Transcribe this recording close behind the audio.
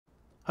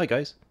Hi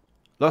guys.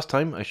 Last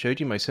time I showed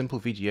you my simple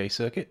VGA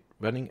circuit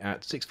running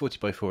at 640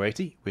 by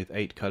 480 with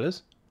 8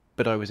 colours,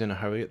 but I was in a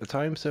hurry at the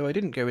time so I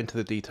didn't go into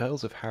the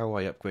details of how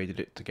I upgraded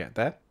it to get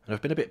there, and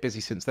I've been a bit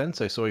busy since then,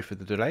 so sorry for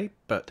the delay,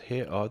 but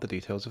here are the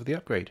details of the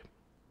upgrade.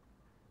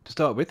 To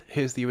start with,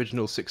 here's the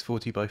original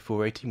 640 by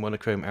 480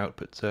 monochrome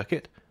output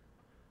circuit.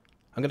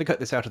 I'm going to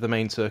cut this out of the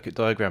main circuit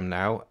diagram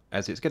now,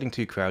 as it's getting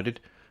too crowded,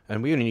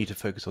 and we only need to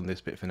focus on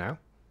this bit for now.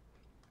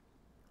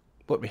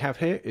 What we have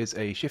here is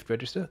a shift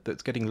register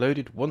that's getting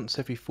loaded once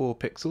every 4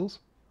 pixels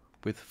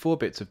with 4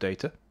 bits of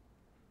data,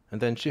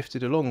 and then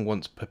shifted along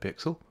once per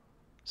pixel,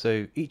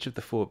 so each of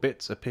the 4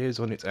 bits appears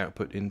on its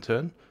output in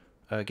turn,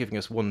 giving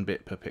us 1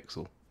 bit per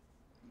pixel.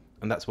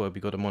 And that's why we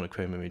got a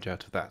monochrome image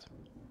out of that.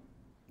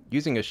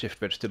 Using a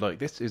shift register like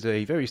this is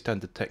a very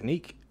standard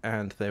technique,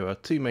 and there are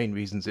 2 main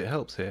reasons it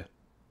helps here.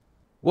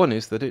 One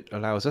is that it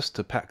allows us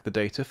to pack the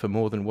data for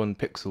more than 1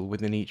 pixel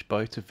within each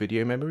byte of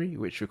video memory,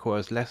 which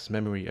requires less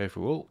memory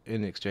overall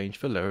in exchange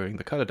for lowering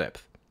the color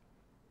depth.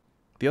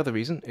 The other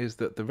reason is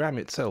that the RAM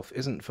itself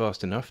isn't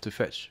fast enough to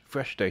fetch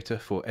fresh data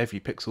for every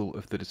pixel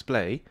of the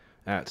display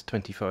at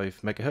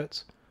 25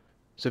 MHz,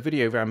 so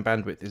video RAM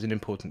bandwidth is an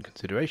important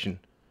consideration.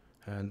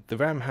 And the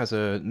RAM has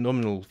a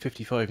nominal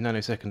 55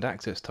 nanosecond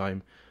access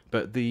time,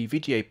 but the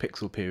VGA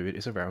pixel period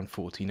is around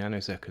 40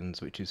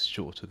 nanoseconds, which is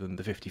shorter than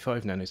the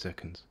 55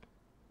 nanoseconds.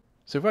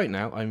 So right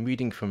now I'm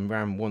reading from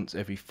RAM once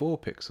every 4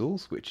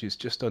 pixels, which is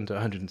just under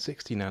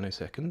 160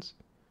 nanoseconds.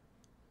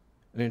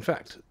 And in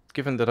fact,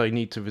 given that I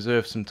need to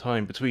reserve some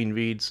time between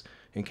reads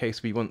in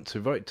case we want to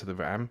write to the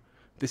RAM,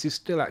 this is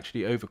still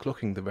actually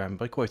overclocking the RAM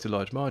by quite a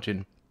large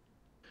margin.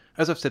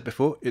 As I've said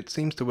before, it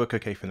seems to work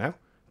okay for now,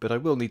 but I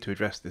will need to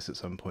address this at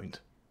some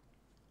point.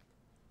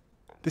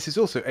 This is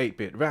also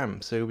 8-bit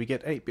RAM, so we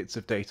get 8 bits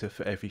of data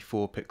for every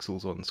 4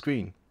 pixels on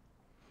screen.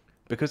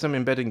 Because I'm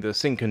embedding the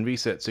sync and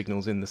reset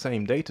signals in the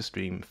same data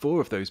stream, 4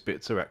 of those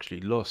bits are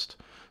actually lost,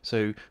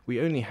 so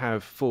we only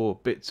have 4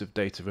 bits of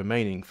data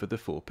remaining for the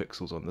 4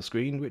 pixels on the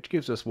screen, which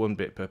gives us 1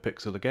 bit per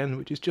pixel again,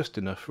 which is just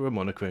enough for a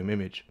monochrome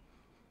image.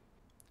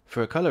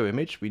 For a colour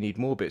image we need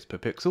more bits per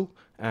pixel,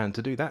 and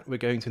to do that we're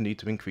going to need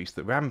to increase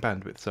the RAM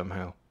bandwidth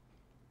somehow.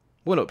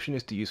 One option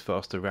is to use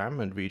faster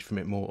RAM and read from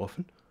it more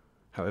often.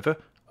 However,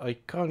 I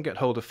can't get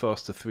hold of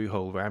faster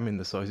through-hole RAM in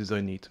the sizes I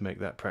need to make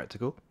that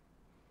practical.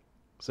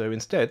 So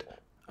instead,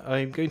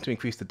 I'm going to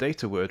increase the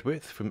data word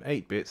width from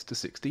 8 bits to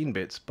 16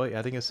 bits by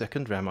adding a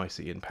second RAM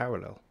IC in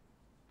parallel.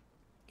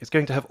 It's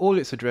going to have all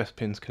its address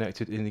pins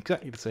connected in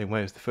exactly the same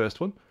way as the first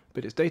one,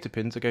 but its data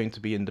pins are going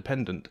to be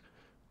independent,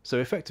 so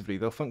effectively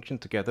they'll function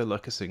together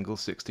like a single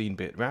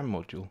 16-bit RAM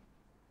module.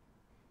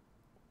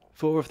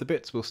 4 of the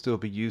bits will still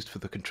be used for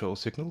the control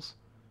signals,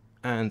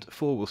 and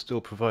 4 will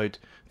still provide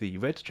the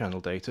red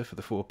channel data for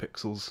the 4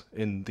 pixels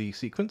in the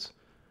sequence,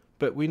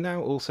 but we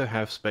now also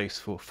have space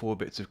for 4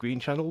 bits of green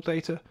channel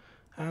data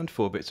and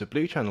 4 bits of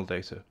blue channel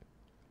data,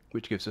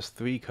 which gives us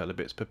 3 colour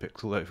bits per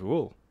pixel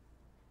overall.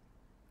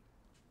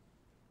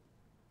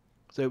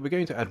 So we're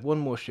going to add 1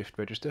 more shift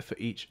register for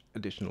each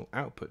additional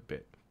output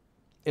bit.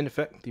 In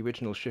effect, the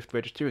original shift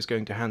register is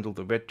going to handle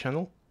the red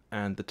channel,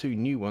 and the 2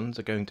 new ones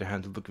are going to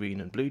handle the green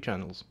and blue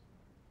channels.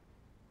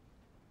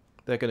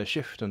 They're going to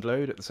shift and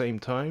load at the same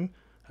time,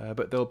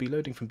 but they'll be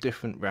loading from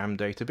different RAM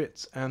data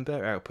bits, and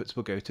their outputs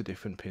will go to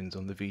different pins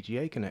on the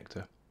VGA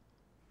connector.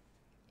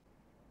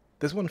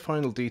 There's one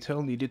final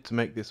detail needed to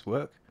make this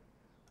work.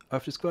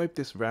 I've described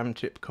this RAM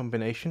chip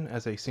combination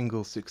as a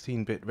single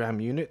 16-bit RAM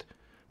unit,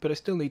 but I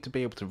still need to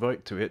be able to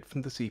write to it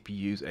from the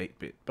CPU's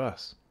 8-bit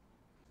bus.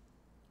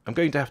 I'm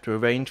going to have to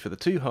arrange for the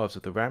 2 halves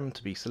of the RAM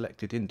to be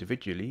selected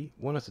individually,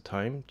 one at a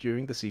time,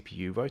 during the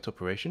CPU write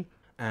operation,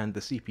 and the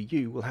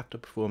CPU will have to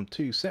perform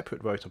 2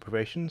 separate write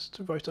operations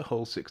to write a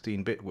whole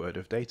 16-bit word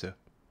of data.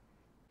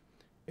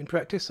 In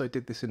practice I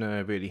did this in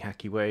a really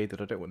hacky way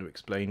that I don't want to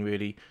explain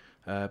really,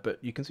 but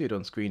you can see it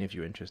on screen if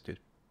you're interested.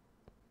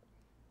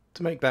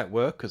 To make that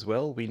work as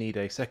well, we need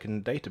a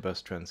second data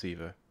bus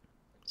transceiver.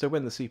 So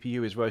when the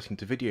CPU is writing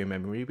to video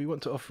memory, we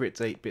want to offer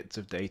its 8 bits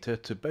of data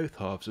to both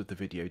halves of the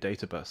video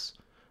data bus,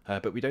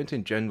 but we don't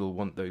in general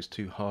want those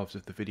 2 halves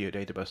of the video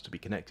data bus to be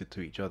connected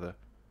to each other.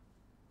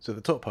 So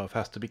the top half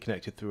has to be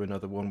connected through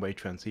another one-way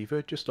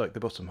transceiver, just like the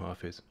bottom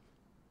half is.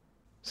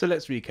 So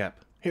let's recap.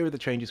 Here are the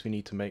changes we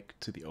need to make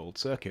to the old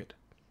circuit.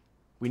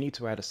 We need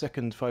to add a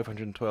second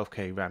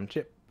 512K RAM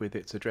chip with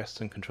its address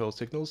and control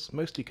signals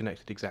mostly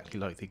connected exactly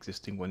like the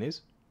existing one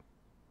is.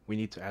 We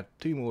need to add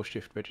 2 more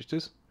shift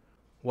registers,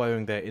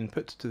 wiring their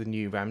inputs to the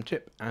new RAM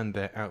chip and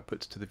their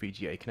outputs to the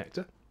VGA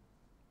connector,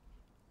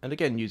 and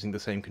again using the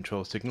same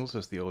control signals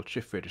as the old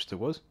shift register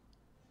was.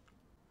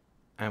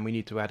 And we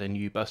need to add a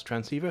new bus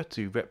transceiver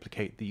to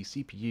replicate the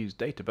CPU's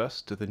data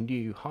bus to the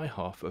new high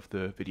half of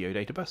the video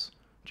data bus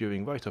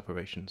during write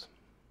operations.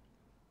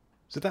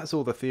 So that's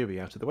all the theory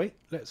out of the way.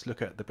 Let's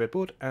look at the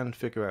breadboard and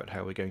figure out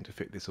how we're going to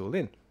fit this all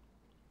in.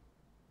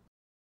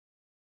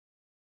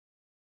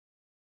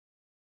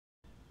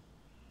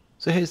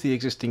 So here's the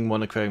existing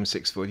monochrome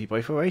 640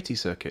 by 480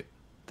 circuit.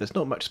 There's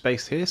not much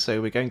space here,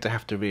 so we're going to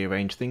have to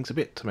rearrange things a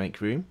bit to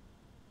make room.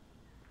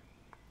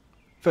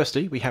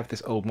 Firstly, we have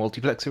this old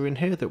multiplexer in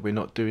here that we're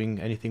not doing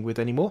anything with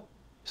anymore,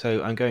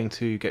 so I'm going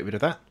to get rid of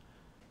that.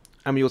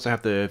 And we also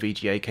have the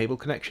VGA cable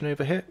connection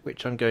over here,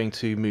 which I'm going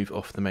to move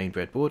off the main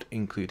breadboard,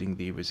 including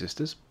the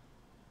resistors.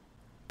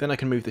 Then I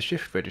can move the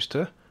shift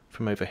register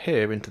from over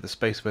here into the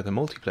space where the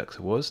multiplexer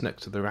was,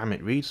 next to the RAM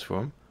it reads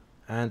from,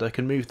 and I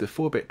can move the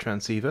 4-bit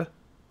transceiver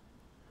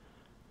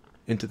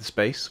into the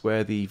space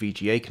where the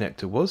VGA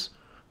connector was,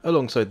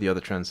 alongside the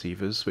other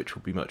transceivers, which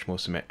will be much more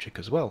symmetric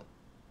as well.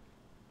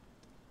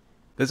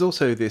 There's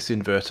also this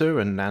inverter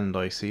and NAND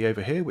IC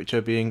over here which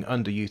are being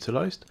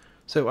underutilized,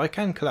 so I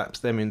can collapse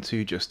them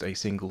into just a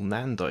single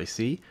NAND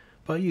IC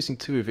by using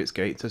 2 of its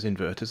gates as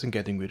inverters and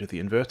getting rid of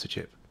the inverter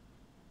chip.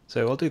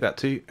 So I'll do that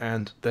too,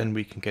 and then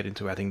we can get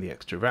into adding the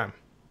extra RAM.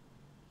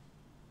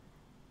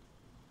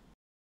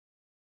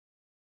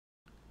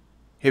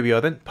 Here we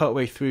are then,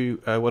 partway through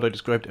what I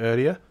described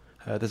earlier.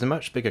 There's a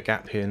much bigger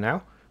gap here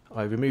now.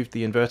 I removed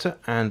the inverter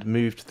and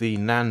moved the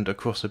NAND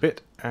across a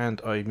bit,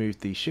 and I moved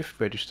the shift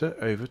register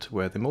over to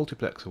where the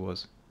multiplexer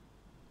was.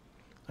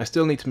 I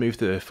still need to move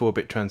the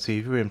 4-bit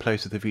transceiver in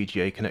place of the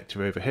VGA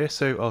connector over here,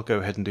 so I'll go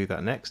ahead and do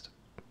that next.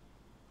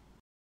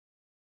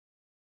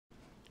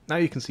 Now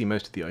you can see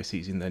most of the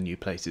ICs in their new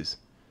places.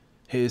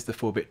 Here's the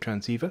 4-bit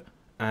transceiver,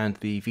 and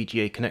the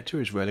VGA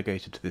connector is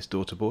relegated to this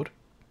daughter board.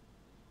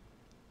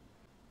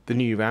 The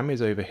new RAM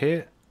is over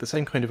here, the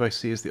same kind of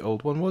IC as the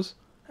old one was,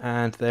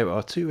 and there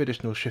are 2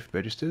 additional shift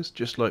registers,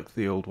 just like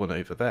the old one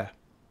over there.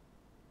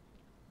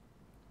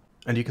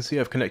 And you can see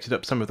I've connected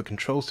up some of the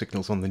control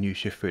signals on the new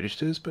shift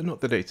registers, but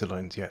not the data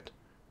lines yet.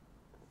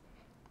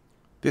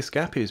 This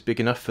gap is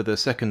big enough for the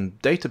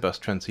second data bus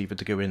transceiver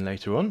to go in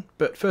later on,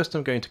 but first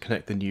I'm going to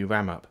connect the new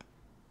RAM up.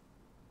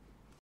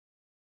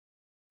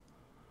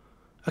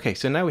 Okay,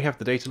 so now we have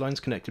the data lines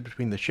connected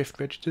between the shift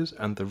registers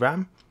and the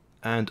RAM,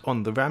 and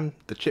on the RAM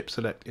the chip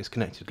select is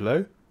connected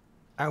low.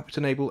 Output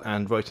enable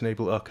and write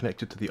enable are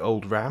connected to the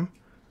old RAM,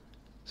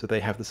 so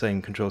they have the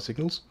same control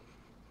signals.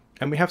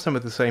 And we have some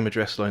of the same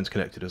address lines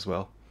connected as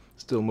well.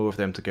 Still more of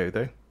them to go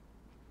though.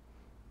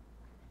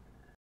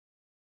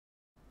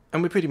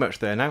 And we're pretty much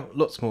there now,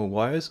 lots more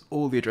wires,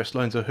 all the address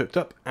lines are hooked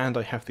up, and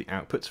I have the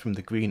outputs from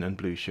the green and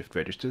blue shift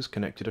registers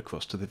connected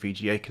across to the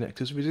VGA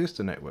connector's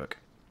resistor network.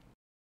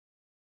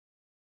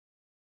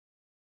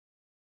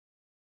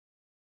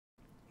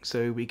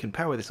 So we can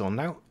power this on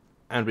now,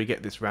 and we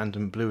get this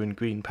random blue and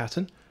green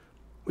pattern,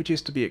 which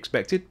is to be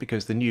expected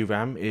because the new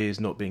RAM is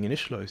not being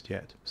initialized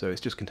yet, so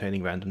it's just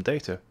containing random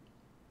data.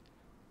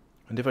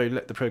 And if I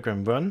let the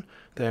program run,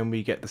 then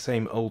we get the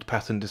same old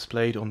pattern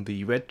displayed on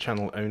the red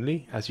channel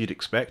only, as you'd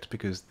expect,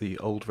 because the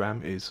old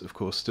RAM is of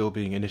course still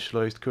being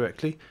initialized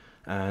correctly,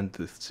 and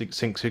the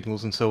sync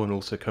signals and so on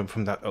also come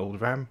from that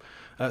old RAM.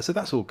 So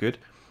that's all good.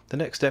 The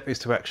next step is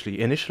to actually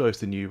initialize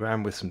the new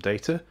RAM with some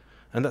data,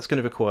 and that's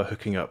going to require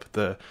hooking up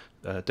the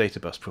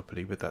data bus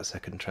properly with that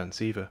second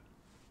transceiver.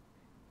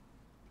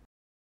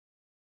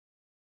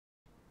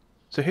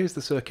 So here's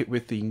the circuit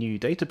with the new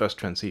data bus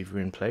transceiver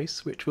in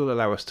place, which will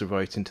allow us to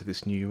write into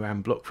this new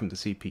RAM block from the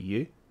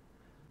CPU.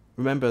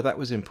 Remember, that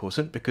was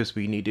important because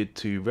we needed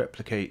to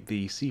replicate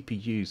the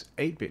CPU's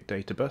 8-bit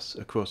data bus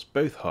across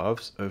both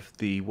halves of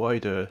the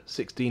wider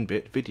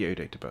 16-bit video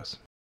data bus.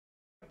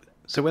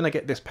 So when I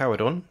get this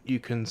powered on, you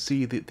can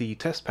see that the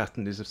test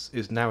pattern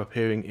is now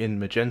appearing in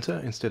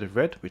magenta instead of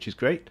red, which is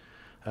great.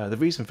 The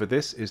reason for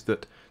this is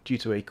that due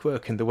to a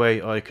quirk in the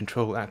way I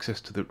control access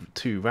to the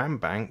 2 RAM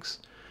banks,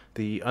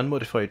 the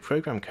unmodified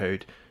program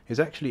code is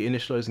actually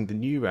initializing the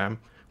new RAM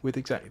with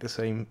exactly the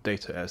same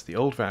data as the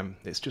old RAM.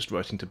 It's just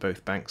writing to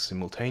both banks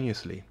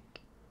simultaneously.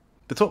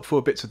 The top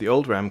 4 bits of the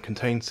old RAM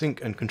contain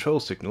sync and control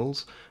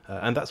signals,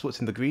 and that's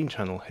what's in the green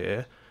channel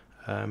here.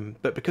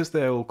 But because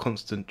they're all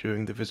constant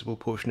during the visible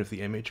portion of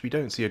the image, we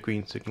don't see a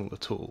green signal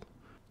at all.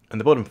 And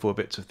the bottom 4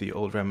 bits of the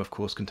old RAM of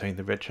course contain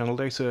the red channel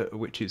data,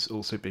 which is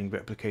also being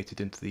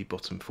replicated into the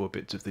bottom 4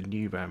 bits of the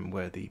new RAM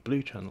where the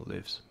blue channel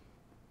lives.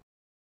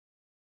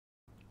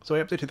 So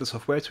I updated the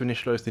software to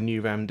initialize the new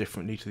RAM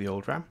differently to the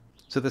old RAM.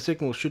 So the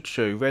signal should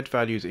show red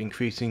values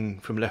increasing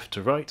from left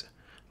to right,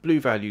 blue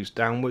values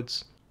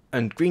downwards,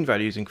 and green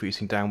values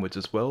increasing downwards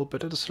as well,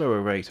 but at a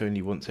slower rate,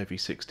 only once every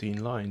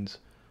 16 lines.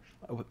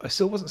 I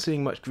still wasn't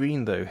seeing much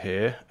green though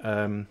here.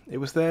 It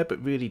was there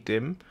but really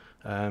dim,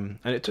 and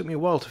it took me a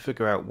while to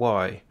figure out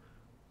why.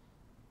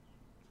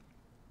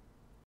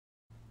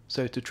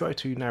 So to try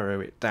to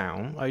narrow it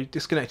down, I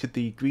disconnected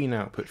the green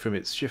output from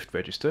its shift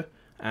register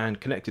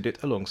and connected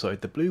it alongside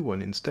the blue one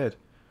instead.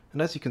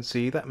 And as you can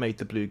see, that made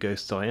the blue go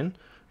cyan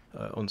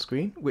on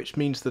screen, which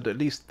means that at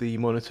least the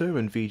monitor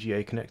and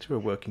VGA connector are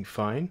working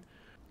fine.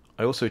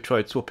 I also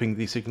tried swapping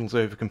the signals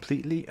over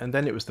completely, and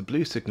then it was the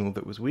blue signal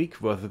that was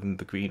weak rather than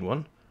the green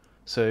one.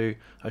 So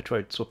I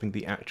tried swapping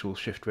the actual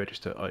shift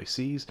register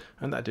ICs,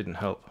 and that didn't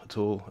help at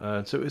all,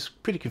 so it was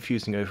pretty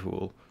confusing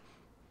overall.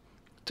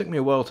 It took me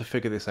a while to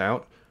figure this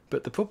out,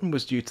 but the problem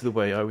was due to the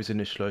way I was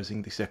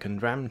initializing the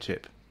second RAM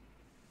chip.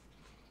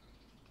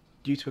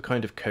 Due to a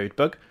kind of code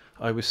bug,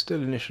 I was still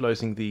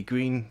initializing the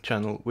green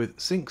channel with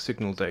sync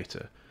signal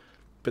data,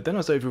 but then I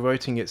was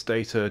overwriting its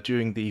data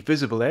during the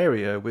visible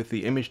area with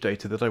the image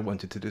data that I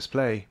wanted to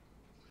display.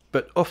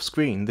 But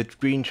off-screen, the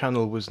green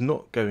channel was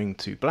not going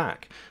to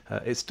black.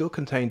 It still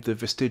contained the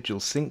vestigial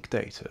sync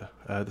data,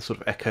 the sort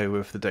of echo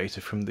of the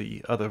data from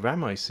the other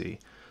RAM IC.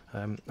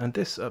 And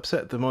this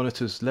upset the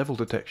monitor's level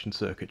detection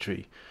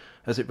circuitry,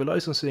 as it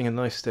relies on seeing a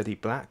nice steady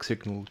black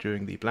signal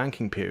during the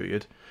blanking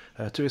period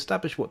to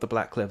establish what the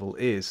black level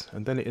is,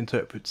 and then it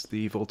interprets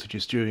the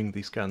voltages during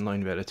the scan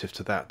line relative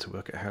to that to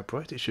work out how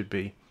bright it should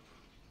be.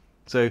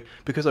 So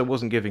because I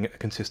wasn't giving it a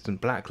consistent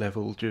black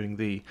level during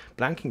the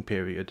blanking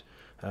period,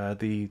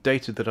 the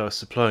data that I was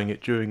supplying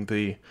it during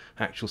the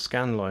actual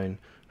scan line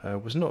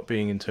was not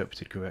being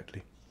interpreted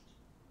correctly.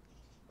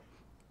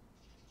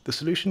 The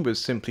solution was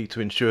simply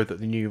to ensure that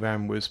the new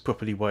RAM was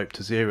properly wiped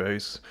to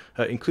zeros,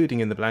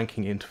 including in the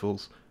blanking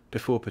intervals,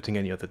 before putting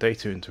any other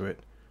data into it.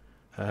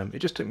 It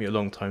just took me a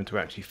long time to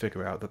actually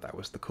figure out that that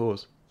was the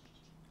cause.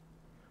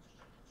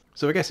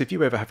 So I guess if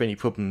you ever have any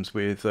problems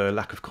with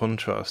lack of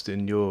contrast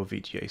in your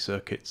VGA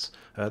circuits,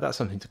 that's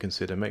something to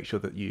consider. Make sure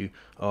that you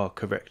are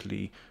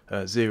correctly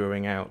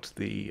zeroing out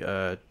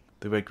the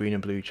red, green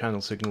and blue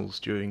channel signals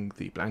during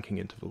the blanking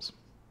intervals.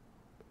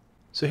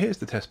 So here's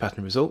the test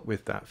pattern result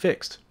with that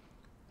fixed.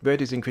 Red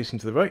is increasing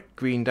to the right,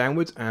 green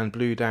downwards, and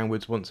blue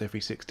downwards once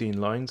every 16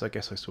 lines. I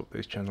guess I swapped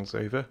those channels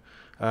over.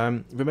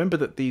 Remember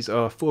that these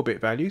are 4-bit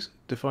values,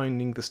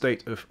 defining the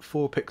state of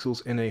 4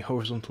 pixels in a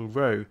horizontal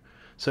row.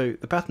 So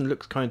the pattern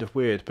looks kind of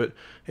weird, but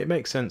it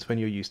makes sense when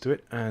you're used to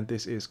it, and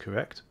this is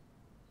correct.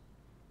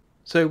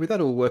 So with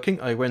that all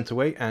working, I went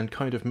away and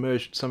kind of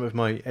merged some of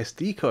my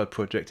SD card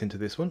project into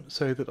this one,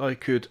 so that I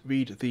could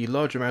read the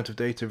large amount of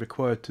data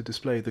required to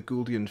display the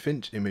Gouldian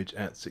Finch image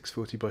at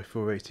 640 by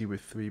 480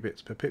 with 3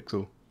 bits per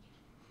pixel.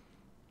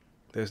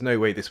 There's no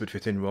way this would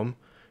fit in ROM.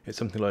 It's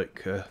something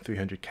like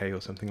 300k or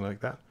something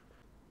like that.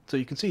 So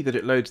you can see that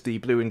it loads the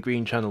blue and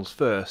green channels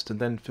first and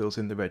then fills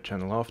in the red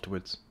channel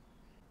afterwards.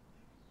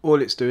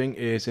 All it's doing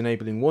is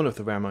enabling one of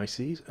the RAM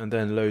ICs and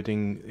then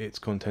loading its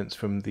contents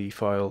from the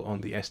file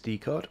on the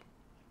SD card.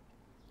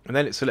 And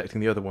then it's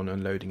selecting the other one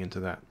and loading into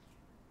that.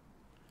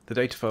 The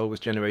data file was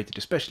generated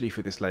especially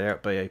for this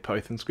layout by a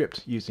Python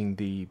script using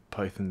the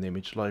Python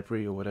image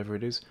library or whatever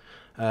it is.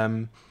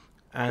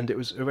 And it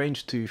was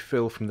arranged to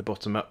fill from the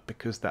bottom up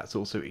because that's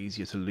also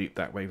easier to loop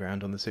that way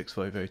round on the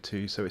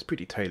 6502, so it's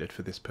pretty tailored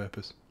for this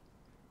purpose.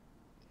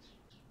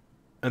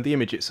 And the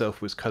image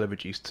itself was colour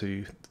reduced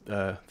to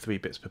 3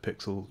 bits per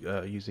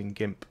pixel using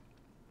GIMP.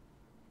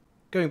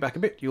 Going back a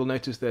bit, you'll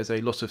notice there's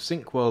a loss of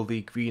sync while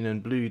the green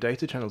and blue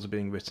data channels are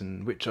being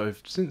written, which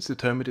I've since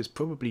determined is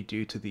probably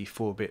due to the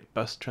 4-bit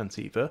bus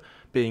transceiver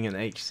being an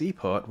HC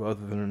part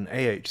rather than an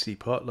AHC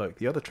part like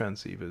the other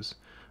transceivers.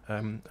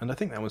 And I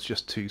think that one's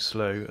just too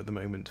slow at the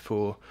moment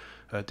for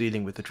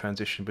dealing with the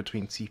transition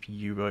between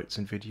CPU writes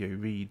and video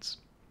reads.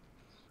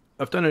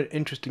 I've done an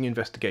interesting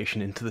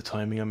investigation into the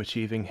timing I'm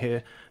achieving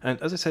here,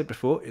 and as I said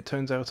before, it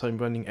turns out I'm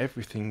running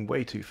everything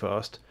way too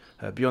fast,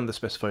 beyond the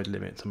specified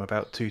limits. I'm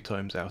about 2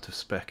 times out of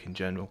spec in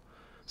general.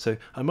 So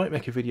I might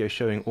make a video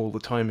showing all the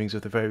timings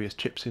of the various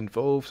chips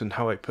involved and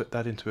how I put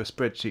that into a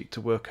spreadsheet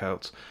to work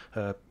out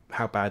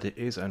how bad it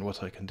is and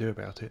what I can do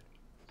about it.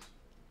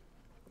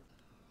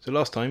 So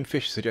last time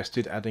Fish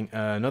suggested adding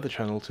another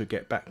channel to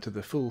get back to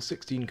the full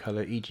 16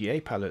 colour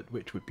EGA palette,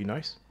 which would be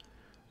nice.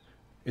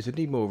 It'd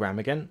need more RAM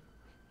again,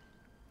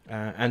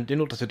 and in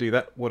order to do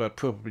that, what I'd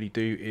probably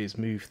do is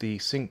move the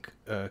sync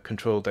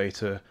control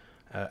data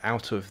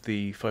out of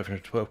the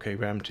 512k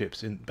RAM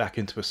chips back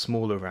into a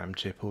smaller RAM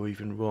chip or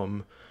even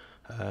ROM,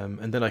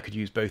 and then I could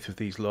use both of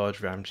these large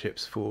RAM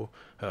chips for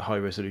high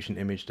resolution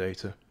image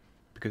data,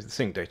 because the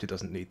sync data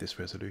doesn't need this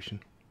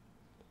resolution.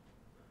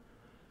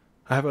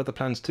 I have other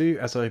plans too,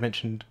 as I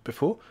mentioned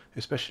before,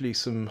 especially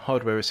some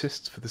hardware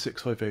assists for the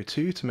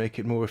 6502 to make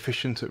it more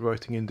efficient at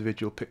writing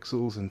individual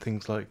pixels and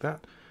things like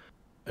that,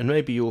 and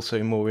maybe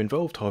also more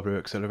involved hardware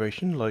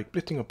acceleration like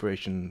blitting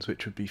operations,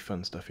 which would be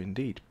fun stuff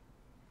indeed.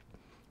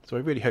 So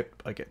I really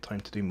hope I get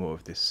time to do more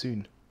of this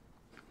soon.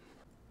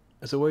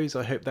 As always,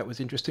 I hope that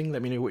was interesting.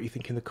 Let me know what you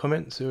think in the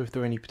comments, or if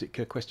there are any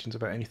particular questions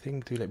about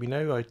anything, do let me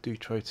know. I do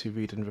try to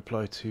read and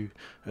reply to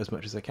as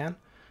much as I can,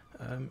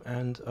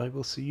 and I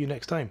will see you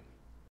next time.